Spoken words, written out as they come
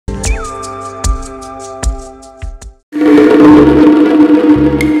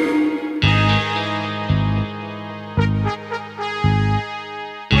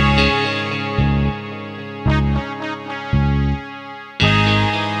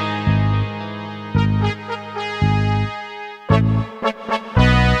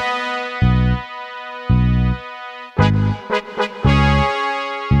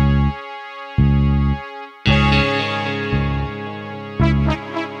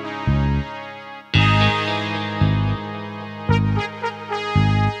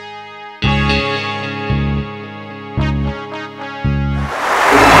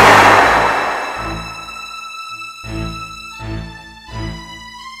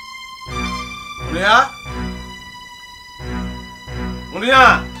মুনিয়া মুনিয়া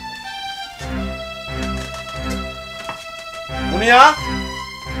মুনিয়া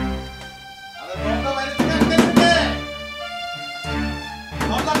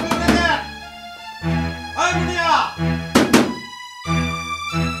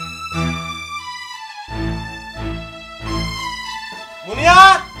মুনিয়া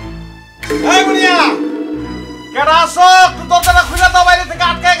এই মুনিয়া কেডা আছো দরজাটা খুলে দাও বাইরে থেকে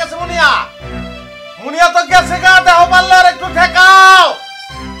আটকে গেছে মুনিয়া মুনিয়া তো গেছে গা দেহ পারলে আর একটু ঠেকাও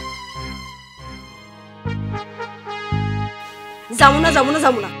যামুনা যামুনা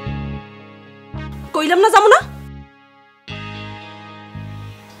যামুনা কইলাম না যামুনা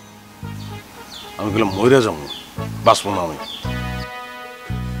আমি বললাম মইরা যাবো বাঁচবো না আমি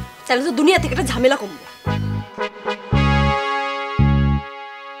তাহলে তো দুনিয়া থেকে একটা ঝামেলা কমবো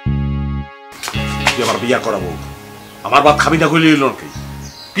আমার বিয়া করাবো আমার বাপ খাবি না কইলে নাকি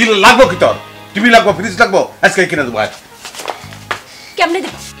কি লাগবো কি তোর টিভি লাগবো ফ্রিজ লাগবো আজকে কিনে দেবো কেমনে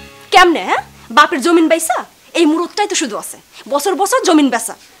দেব কেমনে হ্যাঁ বাপের জমিন বাইসা এই মুরতটাই তো শুধু আছে বছর বছর জমিন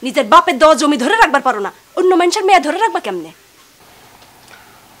বেচা নিজের বাপের দেওয়া জমি ধরে রাখবার পারো না অন্য মানুষের মেয়ে ধরে রাখবা কেমনে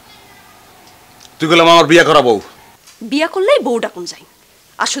তুই বললাম আমার বিয়া করাবো বিয়া করলেই বউ ডাকুন যায়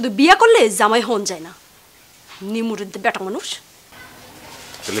আর শুধু বিয়া করলে জামাই হন যায় না নিমুরের বেটা মানুষ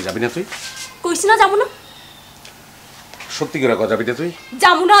চলে যাবি না তুই কইছি না যাবো না সত্যি করে কথা যাবি না তুই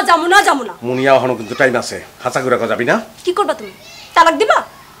যাবো না যাবো না যাবো না মুনিয়া এখনো কিন্তু টাইম আছে হাসা করে কথা যাবি না কি করবা তুমি তালাক দিবা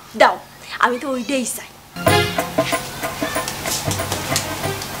দাও আমি তো ওইটাই চাই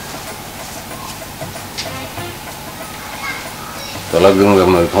তালাক দিব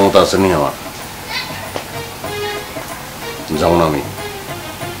কেমন ক্ষমতা আছে নি আমার যাবো না আমি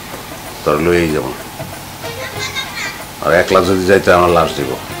তোর লইয়েই যাব আর একলা যদি যাইতে আমার লাশ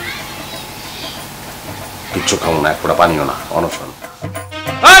দিব কিচ্ছু খাবো না এক ফোঁটা পানিও না অনশন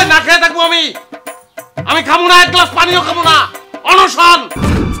না খেয়ে থাকবো আমি খাবো না এক গ্লাস পানিও খাবো না অনশন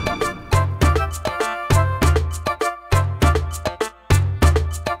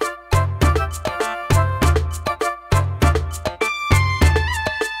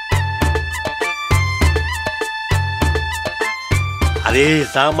আরে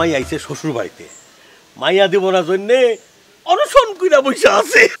জামাই আইছে শ্বশুর বাড়িতে মাইয়া দেব না জন্যে অনশন কইরা বসে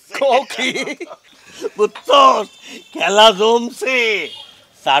আছে বুঝছস খেলা জমছে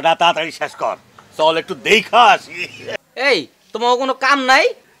চাটা তাড়াতাড়ি শেষ কর চল একটু দেখা আসি এই তোমার কোনো কাম নাই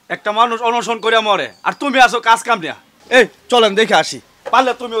একটা মানুষ অনশন করে মরে আর তুমি আসো কাজ কাম নিয়া এই চলেন দেখে আসি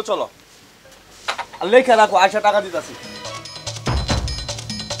পারলে তুমিও চলো আর লেখা রাখো আইসা টাকা দিতাছি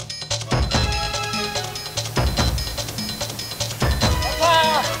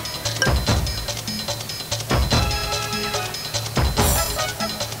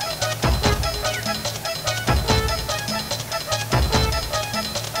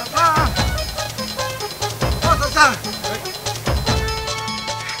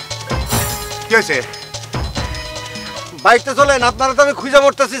বাইকটা চলেন আপনারা তো আমি খুঁজে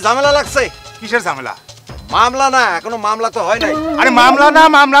পড়তেছি ঝামেলা লাগছে কিসের ঝামেলা মামলা না এখনো মামলা তো হয় নাই আরে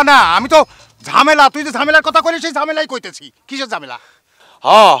মামলা না আমি তো ঝামেলা তুই যে ঝামেলার কথা কইলি সেই ঝামেলাই কইতেছি কিসের ঝামেলা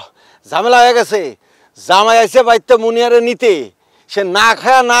ঝামেলা হয়ে গেছে জামাই আইছে বাইকটা মুনিয়ারে নিতে সে না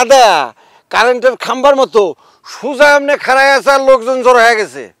খায়া না দেয়া কারেন্টের খাম্বার মতো সোজা এমনি খাড়ায় আছে আর লোকজন জড়ো হয়ে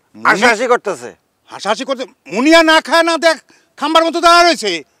গেছে হাসাহাসি করতেছে হাসাহাসি করতে মুনিয়া না খায় না দেখ খাম্বার মতো দাঁড়া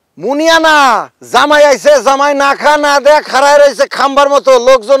রয়েছে মুনিয়া না জামাই আইছে জামাই না খা না দেয়া খাড়ায় রয়েছে খাম্বার মতো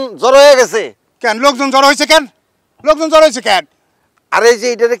লোকজন জড়ো হয়ে গেছে কেন লোকজন জড়ো হয়েছে কেন আরে যে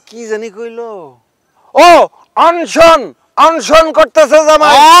এটারে কি জানি কইলো ও অনশন অনশন করতেছে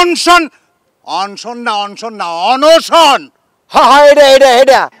জামাই অনশন না অনশন হ্যাঁ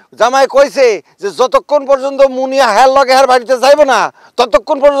এটা জামাই কইছে যে যতক্ষণ পর্যন্ত মুনিয়া হের লগে হের বাড়িতে যাইবো না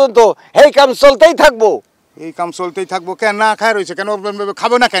ততক্ষণ পর্যন্ত এই কাম চলতেই থাকবো কেন না খায় রয়েছে কেন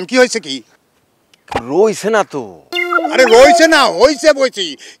খাবো না কেন কি হয়েছে কি রইছে না তো আরে রইছে না হইছে বইছি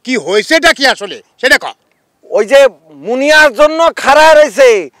কি হইছেটা কি আসলে সেটা ক ওই যে মুনিয়ার জন্য খাড়ায় রয়েছে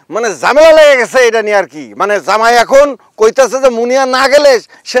মানে ঝামেলা লেগে গেছে এটা নিয়ে আর কি মানে জামাই এখন কইতাছে যে মুনিয়া না গেলে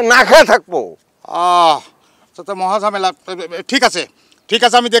সে না খায় থাকবো তো মহা ঝামেলা ঠিক আছে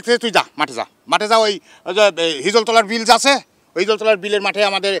আমি দেখতে তুই যা মাঠে যা ওই হিজলতলার বিল আছে ওই হিজলতলার বিলের মাঠে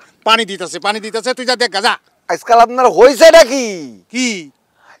আমাদের পানি দিতেছে তুই যা দেখ যা আজকাল আপনার হইছেটা কি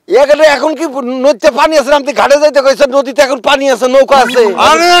এখানে এখন কি নদীতে পানি আছে আপনি ঘাটে যাইতে কইছেন নদীতে এখন পানি আছে নৌকা আছে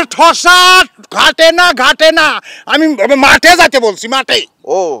আরে ঠসা ঘাটে না আমি মাঠে যাইতে বলছি মাঠে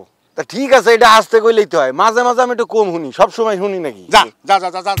ও তা ঠিক আছে এটা আস্তে কইলেই তো হয় মাঝে মাঝে আমি একটু কম শুনি সব সময় শুনি নাকি যা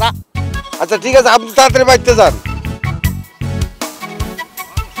আচ্ছা ঠিক আছে আপনি তাড়াতাড়ি বাইতে যান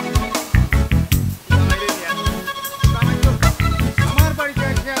আমার বাড়িতে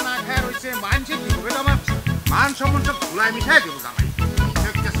না খায় রইছে মানছে মান সম্মান সব ধুলায় মিশাই দেবো জামাই।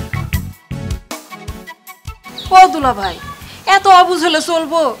 ও দুলা ভাই এত অবুঝ হলে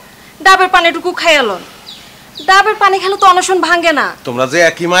চলবো? ডাবের পানিটুকু খাইয়ালো। ডাবের পানি খেলে তো অনশন ভাঙে না। তোমরা যে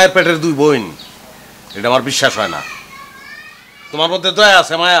একই মায়ের পেটের দুই বোন, এটা আমার বিশ্বাস হয় না। তোমার মধ্যে দয়া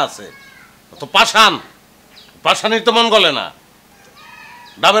আছে, মায়া আছে, তো পাষাণের তো মন গলে না।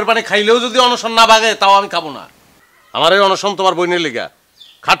 ডাবের পানি খাইলেও যদি অনশন না ভাগে তাও আমি খাবো না। আমার এই অনশন তোমার বইনের লিগা,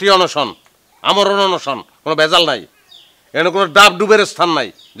 খাঁটি অনশন, আমরণ অনশন, কোনো ভেজাল নাই, এখানে কোনো ডাব ডুবের স্থান নাই।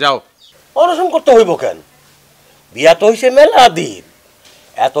 যাও। অনশন করতে হইব কেন? বিয়া তো হইছে মেলা দিন,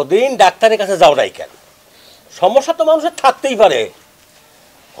 এতদিন ডাক্তারের কাছে যাও নাই কেন? সমস্যা তো মানুষের থাকতেই পারে।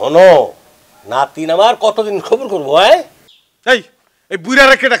 হনো নাতিন আমার কতদিন খবর করবো? এই বুড়া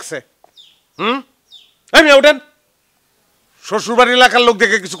রেখে ডাকছে। আমি ওঠেন, শ্বশুর বাড়ির এলাকার লোক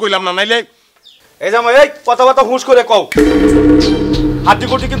দেখে কিছু কইলাম না, নাইলে এই জামাই এই কথা হুঁশ করে কও। হাড্ডি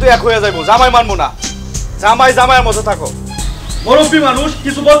কুটি কিন্তু এক হয়ে যাইবো, জামাই মানবো না। জামাই জামাইয়ের মতো থাকো। মুরব্বী মানুষ,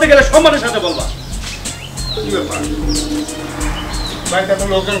 কিছু বলতে গেলে সম্মানের সাথে বলবা। কি ব্যাপার? বাড়িতে তো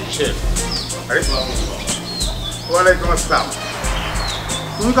লোকজন কিসের? আরে ওয়ালাইকুম আসসালাম।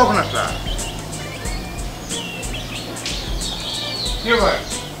 তুমি কখন আসলা? কি ব্যাপার?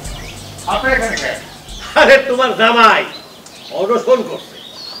 আপনার এখানে কে? আরে তোমার জামাই অনশন করছে,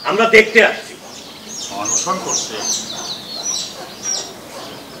 আমরা দেখতে আসছি। অনশন করছে?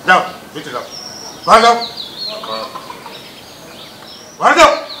 যাও ভিতরে যাও, ঘরে যাও, ঘরে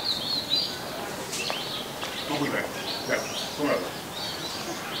যাও।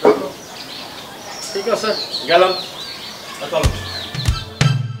 ঠিক আছে, গেলাম। চলো।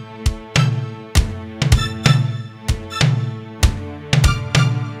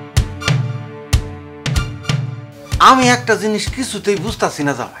 আমি একটা জিনিস কিছুতেই বুঝতেছি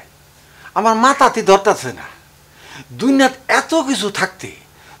না জামাই, আমার মাথাতে ধরতেছে না। দুনিয়াত এত কিছু থাকতে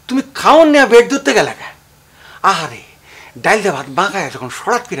তুমি খাওয়ান নিয়ে বেড ধরতে গেলে কেন? আহারে ডাইল দিয়ে ভাত মাখায় যখন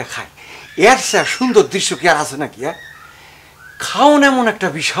সরাত করে খায়, এর সে সুন্দর দৃশ্য কি আর আছে নাকি? খাওয়ান এমন একটা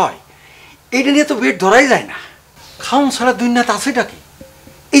বিষয়, এইটা নিয়ে তো বেড ধরাই যায় না। খাওয়ান ছাড়া দুনিয়াত আছেটা কি?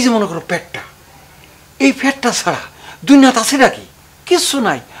 এই যে মনে করো পেটটা, এই পেটটা ছাড়া দুনিয়াত আছেটা কি? কিচ্ছু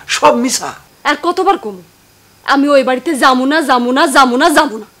নাই, সব মিশা। আর কতবার কমু আমি ওই বাড়িতে যাবো না, যাবো না, যাবো না,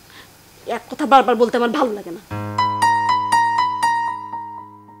 যাবো না। এক কথা বারবার বলতে আমার ভালো লাগে না।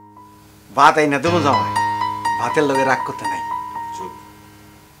 ভাত আই না দেবো জামাই, ভাতের লগে রাগ করতে নাই।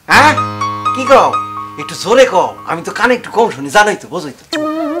 হ্যাঁ কি কও? একটু জোরে কও, আমি তো কানে একটু কম শুনি, জানোই তো, বোঝই তো।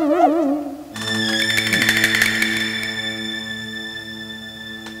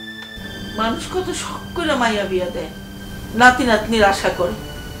 মানুষ কত শখ করে মাইয়া বিয়া দেয়, নাতি নাতনির আশা করে।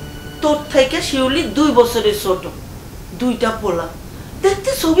 তোর থেকে শিউলি 2 বছরের ছোট, 2টা পোলা, দেখতে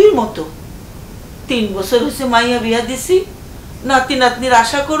ছবির মতো। 3 বছর হয়েছে মাইয়া বিয়া দিছি, নাতি নাতনির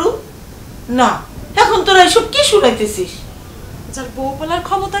আশা করু না। এখন তোরা এসব কি শুনাইতেছিস? যার বউ পোলার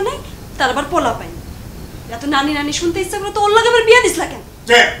ক্ষমতা নেই তার আবার পোলা পাই। এত নানি নানি শুনতে ইচ্ছা করে তো ওর লাগে আবার বিয়া দিসলা কেন?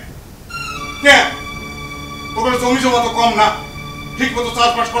 তোর জমি জমা তো কম না, ঠিক মতো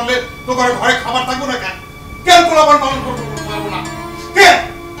চাষবাস করলে তো ঘরে খাবার থাকবো না কেন? কেন পোলাপান পালন করতে পারবো না?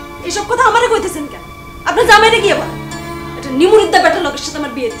 এইসব কথা আমারে কইতেছেন কেন? আপনার জামাইরে গিয়ে বলেন এটা নিমুরিদ্দা বেটার লোকের সাথে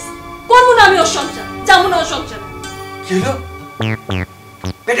আমার বিয়ে দিছে, করবো না আমি ওর সংসার, যাবো না ওর সংসার। কি হলো?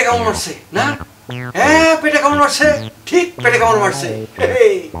 পেটে কেমন মারছে না? হ্যাঁ পেটে কেমন মারছে, ঠিক পেটে কেমন মারছে।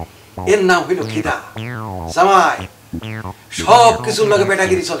 এর নাম হইল খিদা। জামাই সব কিছুর লগে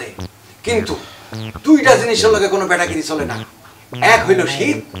বেটাগিরি চলে, কিন্তু 2টা জিনিসের লগে কোনো বেটাগিরি চলে না। এক হইল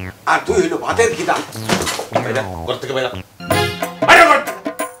শীত, আর 2 হইল ভাতের খিদা। বাইরা ঘর থেকে বাইরা।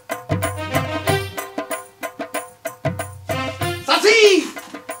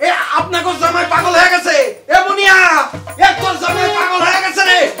 আপনাকে জামাই পাগল হয়ে গেছে। এ মুনিয়া, তোর জামাই পাগল হয়ে গেছে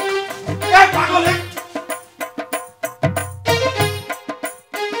রে। পাগল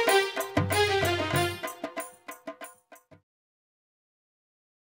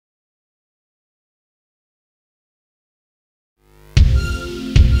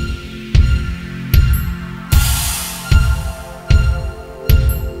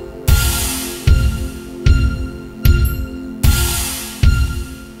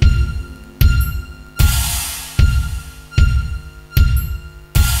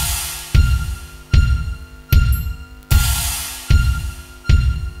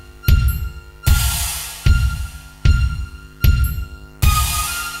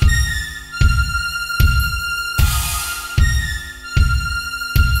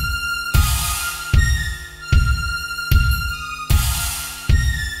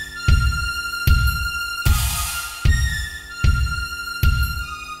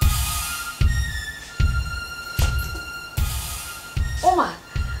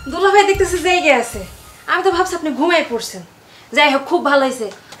দুলা ভাই দেখতেছি জায়গায় আছে, আমি তো ভাবছি আপনি ঘুমাই পড়ছেন। যাই হোক, খুব ভালো হয়েছে।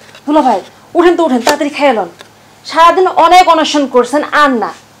 দুলা ভাই উঠেন তো, উঠেন, তাড়াতাড়ি খেয়ে লন। সারাদিন অনেক অনশন করছেন, আর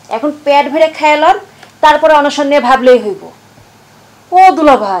না, এখন পেট ভরে খেয়ে লন, তারপরে অনশন নিয়ে ভাবলেই হইব। ও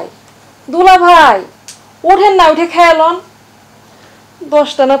দুলা ভাই, দুলা ভাই উঠেন না, উঠে খেয়ে লন।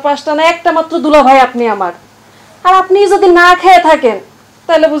 10টা না 5টা না, একটা মাত্র দুলা ভাই আপনি আমার। আর আপনি যদি না খেয়ে থাকেন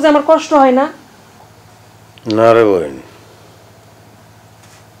তাহলে বুঝে আমার কষ্ট হয় না? না রে বোন,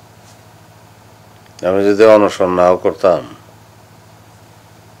 আমি যদি অনশন নাও করতাম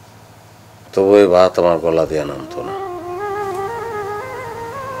তবু এই ভাত আমার গলা দিয়ে নামতো না।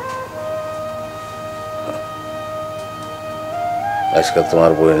 আজকে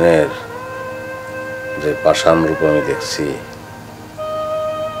তোমার বোনের যে পাষাণ রূপ আমি দেখছি,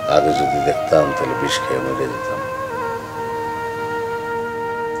 আগে যদি দেখতাম তাহলে বিষ খেয়ে মরে যেতাম।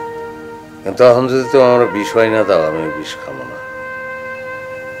 কিন্তু এখন যদি তুমি আমার বিষ হয় না দাও, আমি বিষ খাবো না,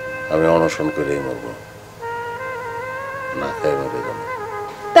 আমি অনশন করেই মরবো, না খেয়ে মরে যাবো।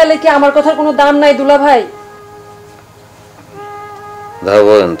 তাহলে কি আমার কথার কোনো দাম নাই দুলা ভাই? দেখো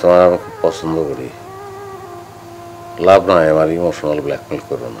বোন, তোমার আমি খুব পছন্দ করি, লাভ নয় আমার ইমোশনাল ব্ল্যাকমেল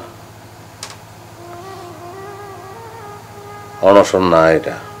করো না। অনশন না,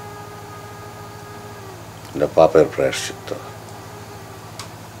 এটা পাপের প্রায়শ্চিত্ত।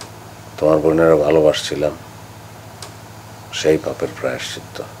 তোমার বোনেরা ভালোবাসছিলাম, সেই পাপের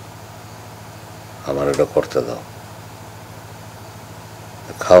প্রায়শ্চিত্ত। আমার এটা করতে দাও,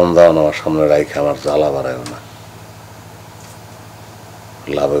 খাওন দাওন আমার সামনে রাইখে আমার জ্বালা বাড়ায়ও না,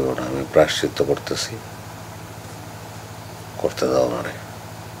 লাভ হইব না। আমি প্রায়শ্চিত্ত করতেছি, করতে দাও আমারে।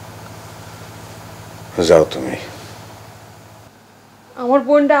 যাও তুমি। আমার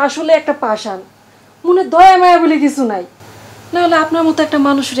বোনটা আসলে একটা পাষাণ, মনে দয়া মায়া বলে কিছু নাই, না হলে আপনার মতো একটা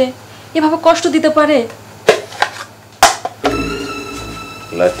মানুষরে এভাবে কষ্ট দিতে পারে?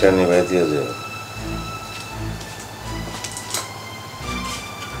 লাইটটা নিভাই দিয়ে যাও।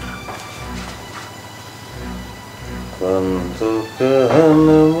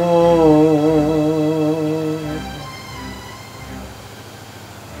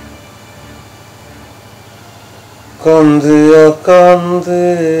 কান্দিয়া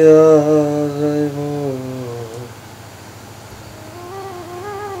কান্দিয়া যাইব,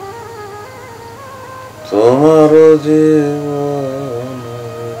 তোমার জীবন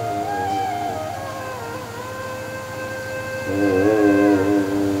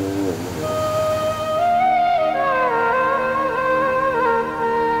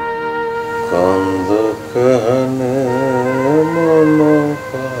কান্দ কানে মন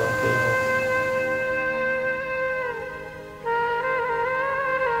পাগলা।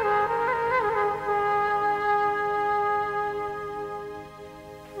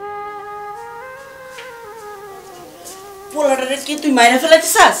 পোলাটারে কি তুই মাইরা ফেলাইতে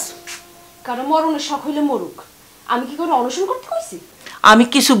চাস? কারণ মরণের শখ হইলে মরুক, আমি কি করে অনশন করতে কইছি? আমি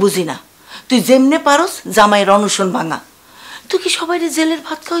কিছু বুঝি না। তুই যেমনে পারস জামাইয়ের অনশন ভাঙা। তুই কি সবাইরে জেলের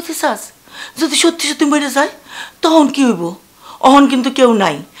ভাত খাওয়াইতে চাস? যদি সত্যি সত্যি মরে যায় তখন কি হইব? অহন কিন্তু কেউ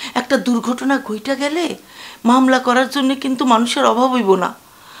নাই। একটা দুর্ঘটনা ঘইটা গেলে মামলা করার জন্য কিন্তু মানুষের অভাব হইব না।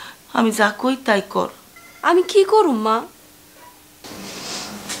 আমি যা কই তাই কর। আমি কি করুম মা?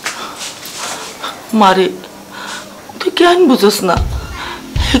 মারে, তুই কেন বুঝোস না?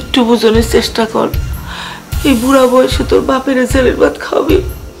 একটু বোঝানোর চেষ্টা কর। এই বুড়া বয়সে তোর বাপের ছেলের ভাত খাবি,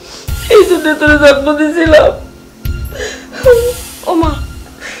 এই জন্য তোর জন্ম দিয়েছিলাম। ও মা,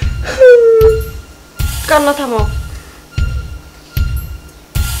 কান্না থামাও।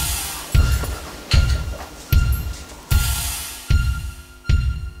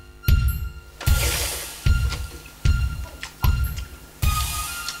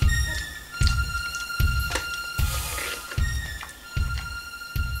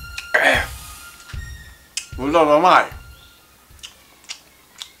 বুঝলো মামাই,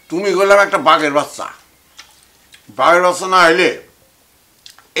 তুমি গেলাম একটা বাঘের বাচ্চা। বাঘের বাচ্চা না হইলে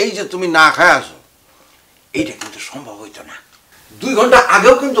এই যে তুমি না খায় আসো, এইটা কিন্তু সম্ভব হইতো না। 2 ঘন্টা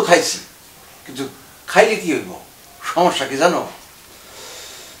আগেও কিন্তু খাইছি, কিন্তু খাইলে কি হইব? সমস্যা কি জানো?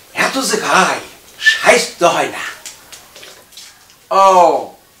 এত যে খাই স্বাস্থ্য হয় না। ও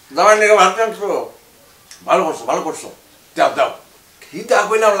জামাই নিয়ে ভাত আনছো, ভালো করছো ভালো করছো, দাও দাও। খিদা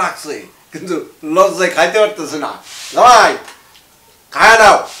কইলাম লাগছে, কিন্তু লজ্জায় খাইতে পারতেছে না। জামাই খায়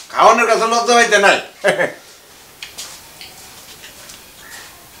দাও, খাওয়ানোর কাছে লজ্জা পাইতে নাই।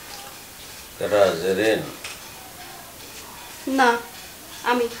 না,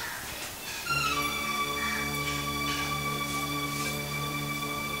 আমি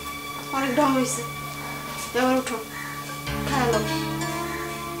অনেক ঢং হয়েছে, এবার উঠো, খায়ালো।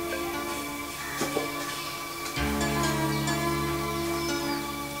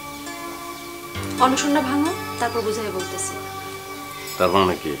 অনশনটা ভাঙো, তারপর বুঝাই বলতেছি। তার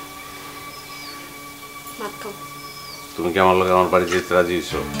মানে কি? ভাত খাও। তুমি কি আমার লগে আমার বাড়ি যেতে রাজি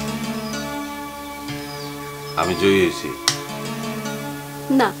হইছো? আমি জয়ী হয়েছি।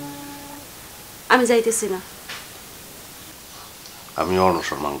 না, আমি যাইতেছি না। আমি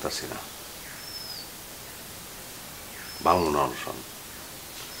অনশন ভাঙতেছি না, ভাঙবো না অনশন।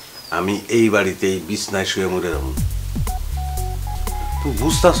 আমি এই বাড়িতে এই বিছনায় শুয়ে মরে যাব। তুমি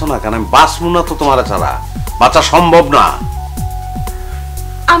বুঝতেছো না কেন? আমি বাঁচবো না তো তোমার ছাড়া, বাঁচা সম্ভব না।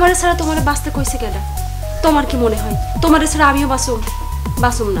 আমার ছাড়া তোমার বাঁচতে কইছে কেডা? তোমার কি মনে হয় তোমার ছাড়া আমিও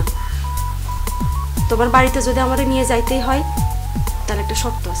বাঁচুম না? তোমার বাড়িতে যদি আমারে নিয়ে যাইতেই হয় তাহলে একটা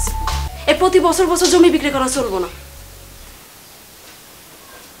শর্ত আছে, এর প্রতি বছর বছর জমি বিক্রি করা চলবো না।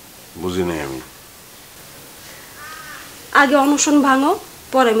 বুঝি নাই আমি। আগে অনশন ভাঙো,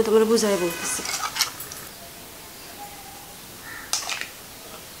 পরে আমি তোমার বুঝাই বলতেছি।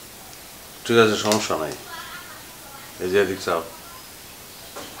 ঠিক আছে, সমস্যা নাই। এই যে এদিক চাও,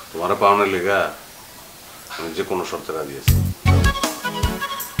 তোমার পাওনার লেগা আমি যে কোনো শর্তে রাজি আছি।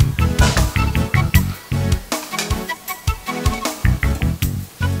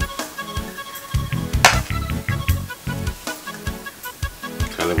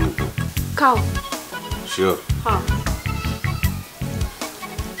 খালে কিন্তু খাও। শিওর? হ্যাঁ।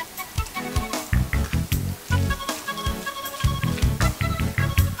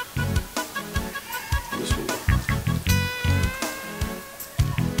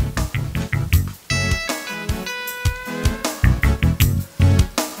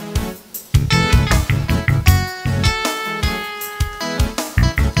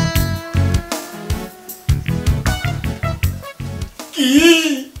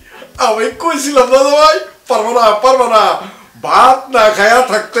 আমি কইছিলাম না ভাই, পারবো না ভাত না খায়া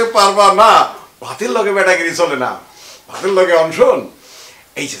থাকতে পারবা না। ভাতের লগে বেটাগিরি চলে না, ভাতের লগে অনশন।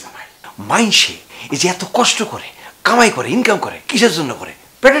 এই যে জামাই মাইনসে এই যে এত কষ্ট করে কামাই করে ইনকাম করে, কিসের জন্য করে?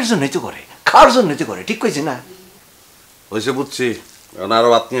 পেটের জন্যই তো করে, খাওয়ার জন্যই তো করে। ঠিক কইছি না? হয়েছে, বুঝছি। আরো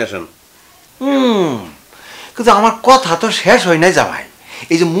ভাত নিয়ে আসেন। কিন্তু আমার কথা তো শেষ হয় নাই জামাই।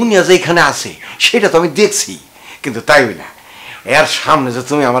 এই যে মুনিয়া যে এখানে আছে সেটা তো আমি দেখছি, কিন্তু তাই না এর সামনে যে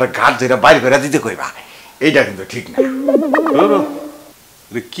তুমি আমার ঘাট ধরে বাইর করে দিতে কইবা, এইটা কিন্তু ঠিক না।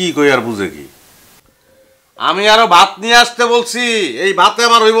 কি কই আর বুঝে কি? আমি আরো ভাত নিয়ে আসতে বলছি, এই ভাতে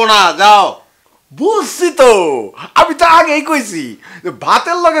আমার হইব না। যাও। বুঝছি তো, আমি তো আগেই কইছি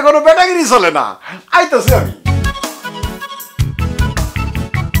ভাতের লগে কোনো বেটাগিরি চলে না। আইতাছি আমি।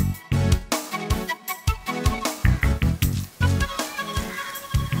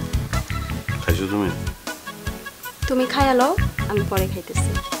 খাইছো তুমি? তুমি খাইয়া লও, আমি পরে খাইতেছি।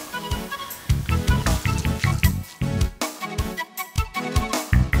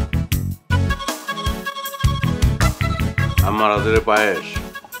 আমার হাতের পায়েস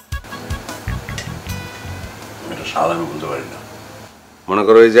এটা স্বাদ আমি বলতে পারি না। মনে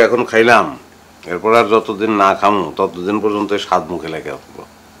করো এই যে এখন খাইলাম, এরপর আর যতদিন না খামো ততদিন পর্যন্ত স্বাদ মুখে লেগে থাকবো।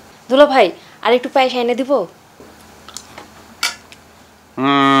 দুলা ভাই আর একটু পায়েস এনে দিব?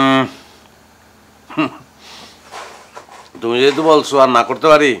 তুমি যেহেতু বলছো আর না করতে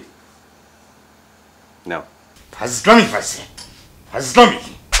পারি। নাও। ফাজলামি পাইছে, ফাজলামি।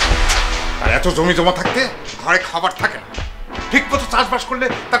 আর এত জমি জমা থাকতে ঘরে খাবার থাকে না, ঠিক মতো চাষবাস করলে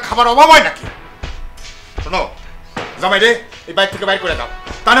তার খাবার অভাব হয় নাকি? শোনো জামাই রে, এই বাইর থেকে বাইর করে দাও,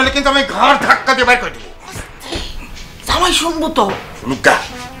 তা নাহলে কিন্তু আমি ঘর ধাক্কা দিয়ে বাইর করে দেবো। জামাই শুনবো তো। শুনুক গা।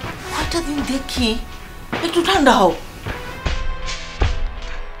 কয়টা দিন দেখি, একটু ঠান্ডা হোক।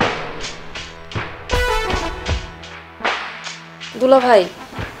 দুলা ভাই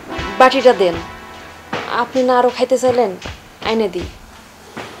বাটিটা দেন, আপনি না আরো খাইতে চাইলেন, আইনে দিই।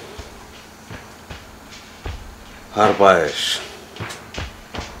 আর পায়েস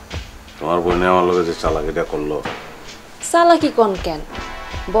তোমার বোনে আমার লোকে যে চালাকিটা করলো। চালাকি কোন কেন?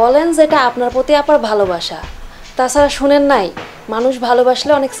 বলেন যেটা আপনার প্রতি আপনার ভালোবাসা। তাছাড়া শুনেন নাই, মানুষ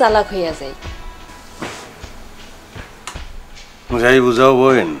ভালোবাসলে অনেক চালাক হইয়া যায়। যাই বুঝাও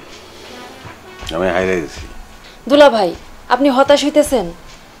বোন, আমি হাইরে গেছি। দুলা ভাই আপনি হতাশ হইতেছেন?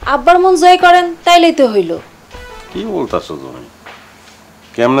 আব্বার মন জয় করেন তাইলেই তো হইল। কি বলতাছো তুমি?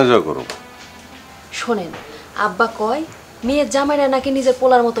 কেমনে জয় করো? শোনেন, আব্বা কয় মেয়ের জামাইরা নাকি নিজের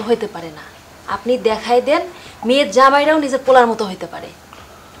পোলার মতো হইতে পারে না। আপনি দেখাই দেন মেয়ের জামাইরাও নিজের পোলার মতো হইতে পারে।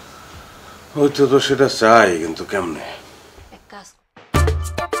 হয়তো তো সেটা চাই, কিন্তু কেমনে? এক কাজ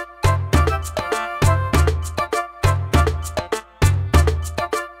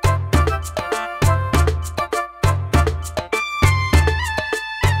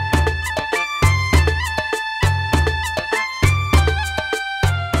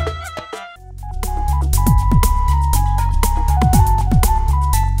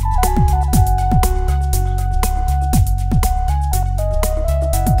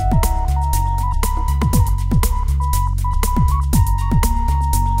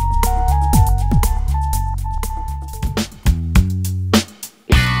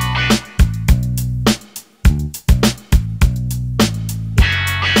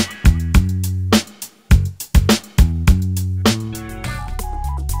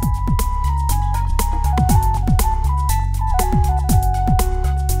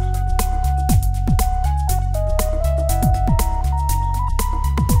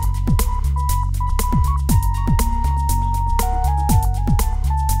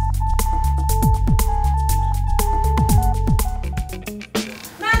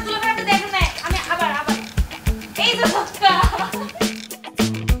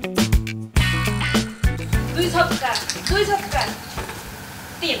 2 ছক্কা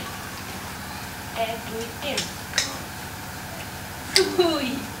 3 1 2 3 2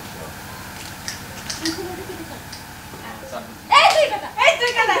 এই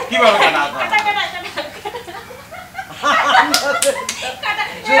তুই কাটা কি বল কাটা কাটা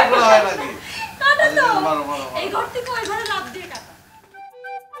চুপ হয় নাকি কাটা তো এই ঘর থেকে ওই ঘরে লাফ দিয়ে কাটা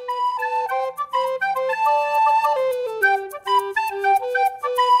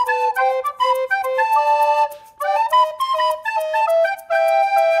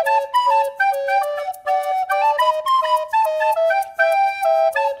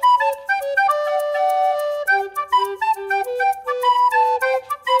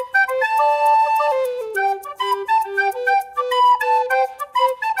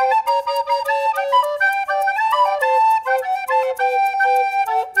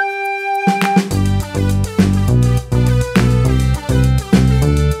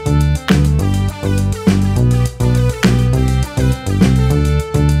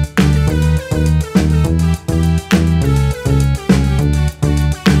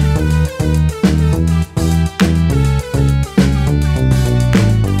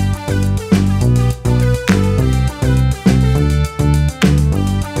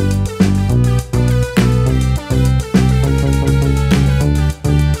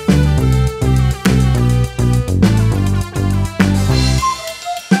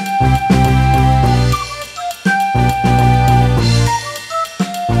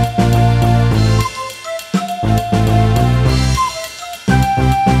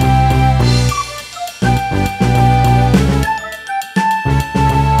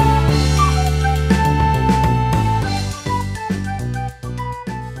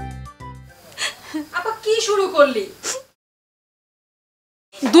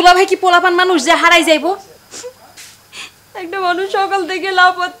দুলাভাই কি পোলাপান মানুষ যে হারাই যাইব? একটা মানুষ সকাল থেকে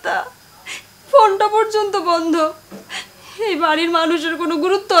লাপাত্তা, ফোনটা পর্যন্ত বন্ধ। এই বাড়ির মানুষের কোনো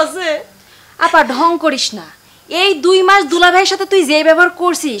গুরুত্ব আছে? আপা ঢং করিস না। এই 2 মাস দুলাভাইয়ের সাথে তুই যে ব্যবহার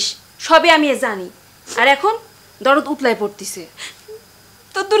করছিস সবে আমি জানি, আর এখন দরদ উতলাই পড়তিছে।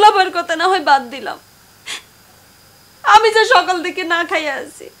 তো দুলাভাইয়ের কথা না হয় বাদ দিলাম, আমি যে সকাল থেকে না খাইয়া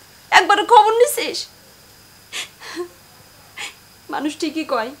আছি একবার খবর নিছিস? মানুষ ঠিকই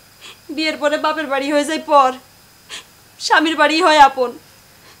কয় বিয়ের পরে বাপের বাড়ি হয়ে যায় পর, স্বামীর বাড়ি হয় আপন।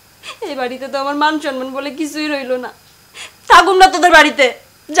 এই বাড়িতে তো আমার মান সম্মান বলে কিছুই রইল না। থাকুম না তোদের বাড়িতে,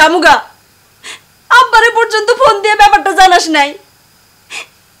 জামুগা। আব্বারে পর্যন্ত ফোন দিয়ে ব্যাপারটা জানাস নাই।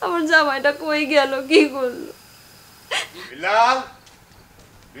 আমার জামাইটা কই গেল, কি করলো? বিল্লাল,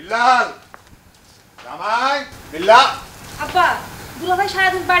 বিল্লাল, জামাই, বিল্লাল। আব্বা দুলাভাই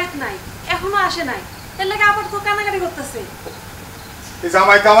সারাদিন বাড়িতে নাই, এখনো আসে নাই, এর লাগে আবার তো কানাকাটি করতেছে। এই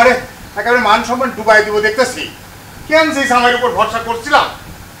জামাইকে আমারে একেবারে মান সম্মান ডুবাই দিব দেখতেছি। কেন সেই জামাইয়ের উপর ভরসা করছিলাম?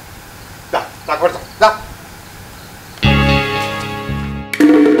 যা যা ঘর যা, যা।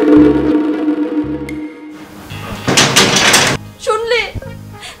 শুনলি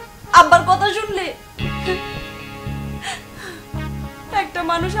আব্বার কথা? শুনলি? একটা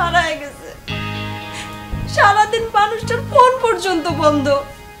মানুষ হারায় গেছে, সারাদিন মানুষটার ফোন পর্যন্ত বন্ধ,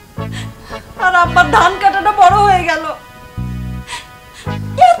 আর আব্বার ধান কাটাটা বড় হয়ে গেল।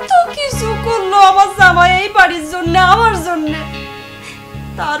 এত কিছু করলো আমার জামাই এই বাড়ির জন্য, আমার জন্য,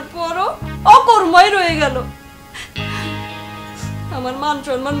 তারপরও অকর্মই রয়ে গেল। আমার মান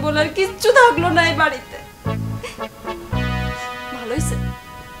সম্মান বলে আর কিচ্ছু থাকলো না এই বাড়িতে। ভালো হয়েছে,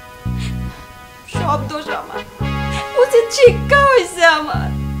 সব দোষ আমার, উচিত শিক্ষা হয়েছে আমার।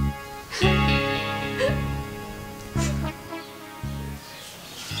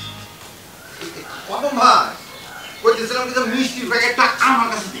 কত ভাই কইতেছিলাম কিন্তু মিষ্টির প্যাকেটটা আমার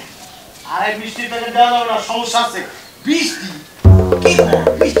কাছে দে। আরে মিষ্টির প্যাকেট দেওয়া যাবে না, সমস্যা আছে। বৃষ্টি কি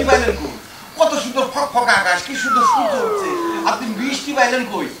বৃষ্টি পাইলেন কই? কত সুন্দর ফকফকা আকাশ, কি সুন্দর সূর্য হচ্ছে, আপনি মিষ্টি পাইলেন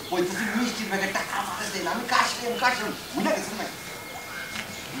কই? কইতেছি মিষ্টির প্যাকেটটা আমার কাছে দেন, আমি কাশলাম বুঝে গেছেন না?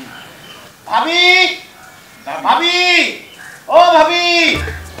 ভাবি, ভাবি, ও ভাবি,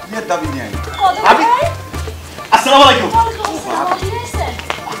 ইয়ে দাবি নিয়ে আই। ভাবি আসসালামু আলাইকুম।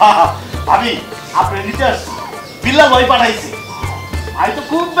 ভাবি আপনি নিতে আসছেন? বিল্লাল ভাই পাঠাইছে। ভাই তো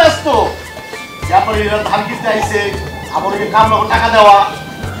খুব ব্যস্ত, ব্যাপারে ধান কিনতে আইছে, আমার কামলা টাকা দেওয়া,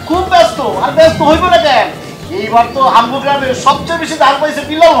 খুব ব্যস্ত। আর ব্যস্ত হইব না কেন? এইবার তো আমগো গ্রামের সবচেয়ে বেশি ধান পাইছে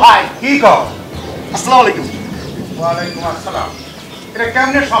বিল্লাল ভাই। কি কও? আসসালামু আলাইকুম। ওয়ালাইকুম আসসালাম। এটা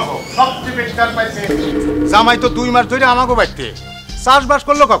কেমনে সম্ভব? সবচেয়ে বেশি ধান পাইছে জামাই তো 2 মাস ধরে আমাকে বাড়তে চাষবাস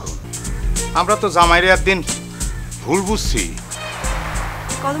করলো কখন? আমরা তো জামাইরে একদিন ভুল বুঝছি।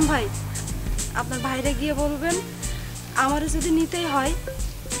 কদম ভাই, আপনার ভাইরে গিয়ে বলবেন আমারে যদি নিতেই হয়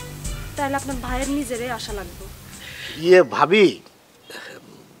তাহলে আপনার ভাইয়ের নিজেরই আশা লাগবে। ইয়ে ভাবি,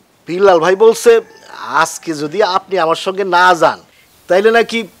 বিল্লাল ভাই বলছে আজকে যদি আপনি আমার সঙ্গে না যান তাইলে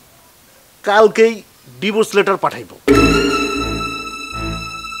নাকি কালকেই ডিভোর্স লেটার পাঠাইব।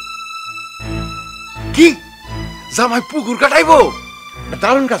 কি জামাই পুকুর কাটাইবো?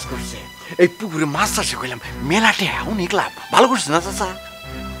 দারুণ কাজ করছে। এই পুকুরে মাছ চাষে কইলাম মেলাটে অনেক লাভ। ভালো করছে না চাচা?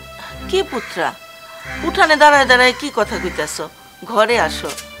 কি পুত্রা, উঠানে দাঁড়ায় দাঁড়ায় কি কথা কইতাছ? ঘরে আসো,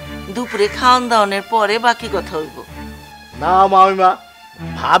 দুপুরে খাওয়ান দাওয়ানের পরে বাকি কথা হইব। না মামিমা,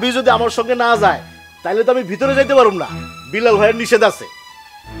 ভাবি যদি আমার সঙ্গে না যায় তাহলে তো আমি ভিতরে যাইতে পারুম না, বিলাল ভাইয়ের নিষেধ আছে।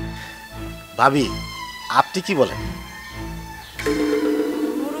 ভাবি আপনি কি বলেন?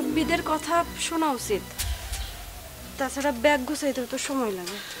 মুরব্বীদের কথা শোনা উচিত, তাছাড়া ব্যাগ গুছাইতে তো সময়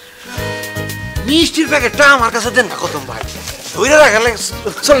লাগে। মিষ্টির প্যাকেটটা আমার কাছে দেন না কদম ভাই, ধরে রাখালে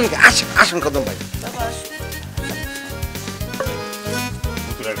চলেন। আসেন আসেন কদম ভাই।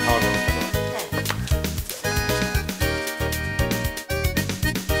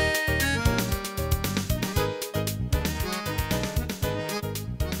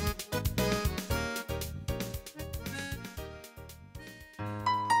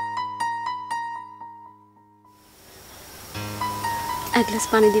 এক গ্লাস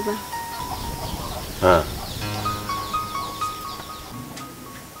পানি দিবা? হ্যাঁ।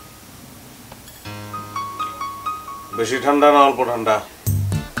 বেশি ঠান্ডা না অল্প ঠান্ডা?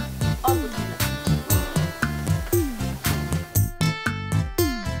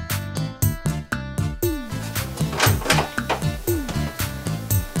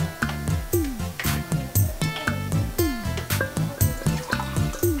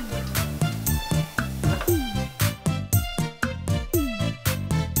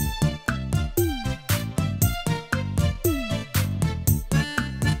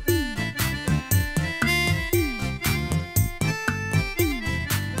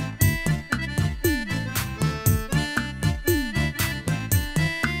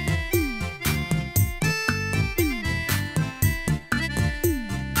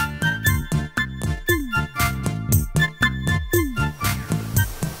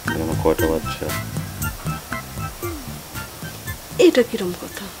 কয়টা বাচ্চা? এটা কিরম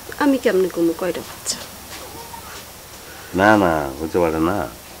কথা? আমি কেমনে কমু কয়টা বাচ্চা? না না হতে পারে না।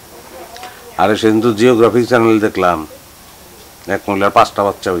 আরে সেদিন তো জিওগ্রাফি চ্যানেল দেখলাম এক মহিলার 5টা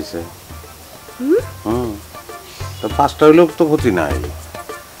বাচ্চা হয়েছে। তো 5টা হইলেও তো ক্ষতি নাই,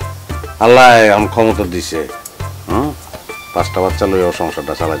 আল্লাহ এখন ক্ষমতা দিছে। 5টা বাচ্চা লইয়াও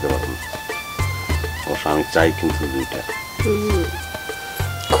সংসারটা চালাইতে পারবো। অবশ্য আমি চাই কিন্তু 2টা।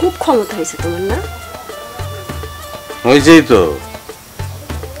 খুব ক্ষমতা হয়েছে তোমার না? হয়েছেই তো,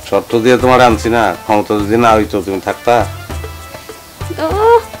 শর্ত দিয়ে তোমার আনছি না। ক্ষমতা যদি না হইতো তুমি থাকতা?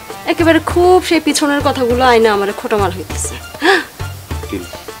 একেবারে খুব সেই পিছনের কথাগুলো আইনা আমার খোটামার হইতেছে।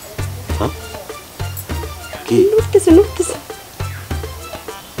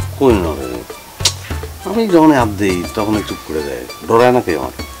 আমি যখন আপ দিই তখন চুপ করে যায়, ডরায় না কে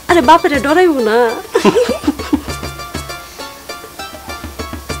আমার? আরে বাপেরে ডরাইব না।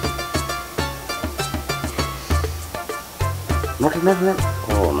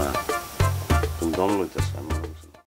 ও না, তুমি দম লইতেছ।